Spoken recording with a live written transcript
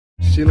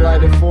She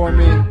light it for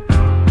me.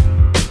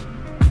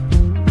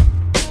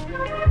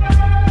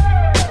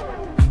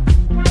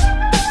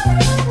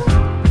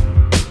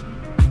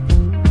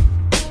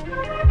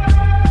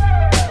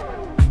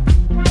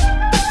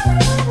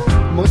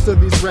 Most of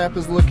these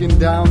rappers looking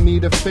down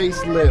need a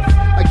facelift.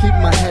 I keep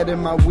my head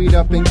and my weed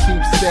up and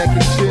keep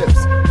stacking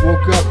chips.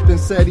 Woke up and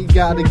said he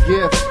got a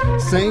gift.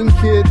 Same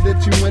kid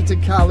that you went to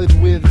college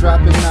with,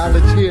 dropping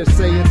knowledge here.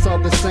 Say it's all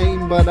the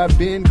same, but I've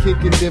been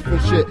kicking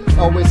different shit.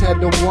 Always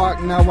had to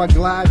walk, now I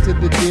glide to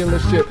the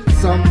dealership.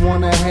 Some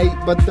wanna hate,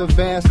 but the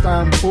vast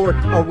I'm bored.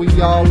 Are we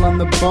all on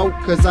the boat?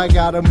 Cause I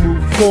gotta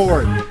move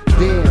forward.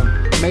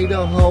 Damn. Made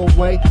a whole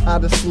way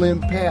out of slim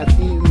path,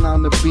 eating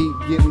on the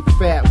beat, getting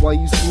fat while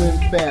you slim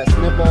fast.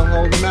 Never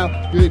holding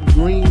out, good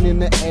green in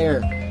the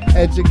air.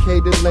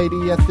 Educated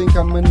lady, I think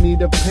I'ma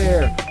need a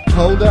pair.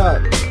 Hold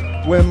up,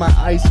 where my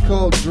ice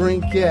cold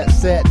drink at?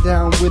 Sat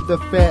down with the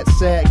fat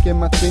sack in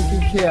my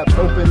thinking cap.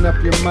 Open up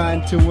your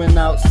mind to an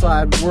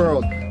outside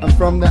world. I'm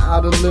from the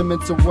outer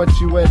limits of what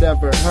you had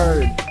ever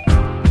heard.